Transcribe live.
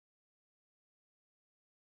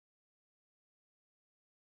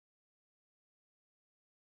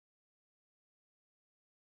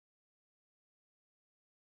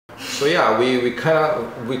So yeah, we kind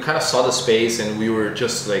of saw the space, and we were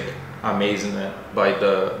just like amazed by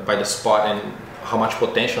the spot and how much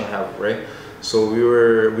potential it have, right? So we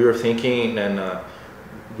were thinking, and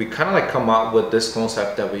we kind of like come up with this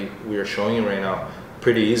concept that we are showing you right now.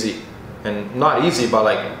 Pretty easy, and not easy, but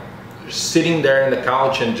like sitting there in the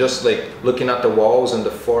couch and just like looking at the walls and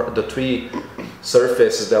the three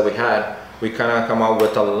surfaces that we had, we kind of come up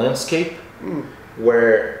with a landscape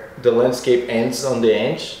where the landscape ends on the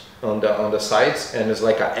edge, on the sides, and it's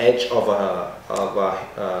like an edge of a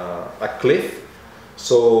cliff.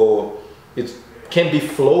 So it can be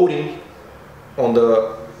floating on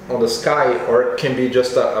the sky, or it can be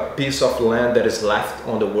just a piece of land that is left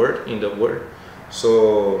on the word.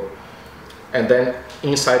 So, and then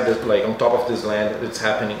inside this, like on top of this land, it's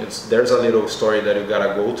happening. There's a little story that you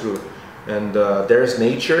gotta go through, and there's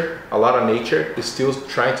nature. A lot of nature is still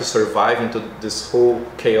trying to survive into this whole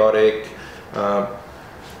chaotic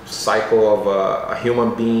cycle of a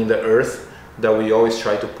human being, the earth, that we always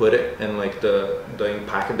try to put it, and like the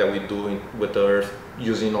impact that we do with the earth,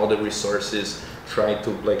 using all the resources, trying to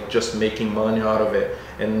like just making money out of it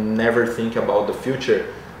and never think about the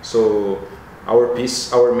future. So our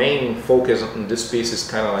main focus on this piece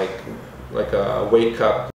is kind of like a wake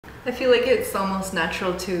up. I feel like it's almost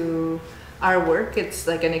natural to our work. It's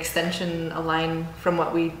like an extension, a line from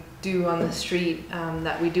what we do on the street,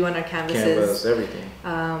 that we do on our canvases. Canvas, everything.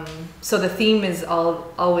 So the theme is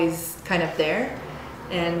always kind of there.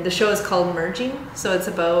 And the show is called Merging. So it's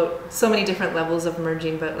about so many different levels of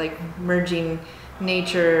merging, but like merging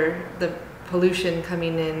nature, the pollution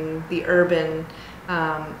coming in, the urban,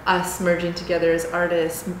 us merging together as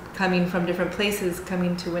artists, coming from different places,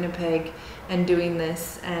 coming to Winnipeg and doing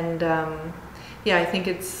this. And yeah, I think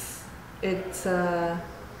it's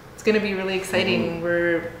going to be really exciting.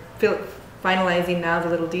 We're finalizing now the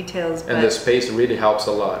little details. And the space really helps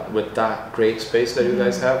a lot with that great space that you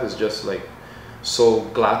guys have. It's just like so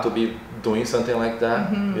glad to be doing something like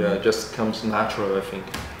that. Yeah, it just comes natural, I think.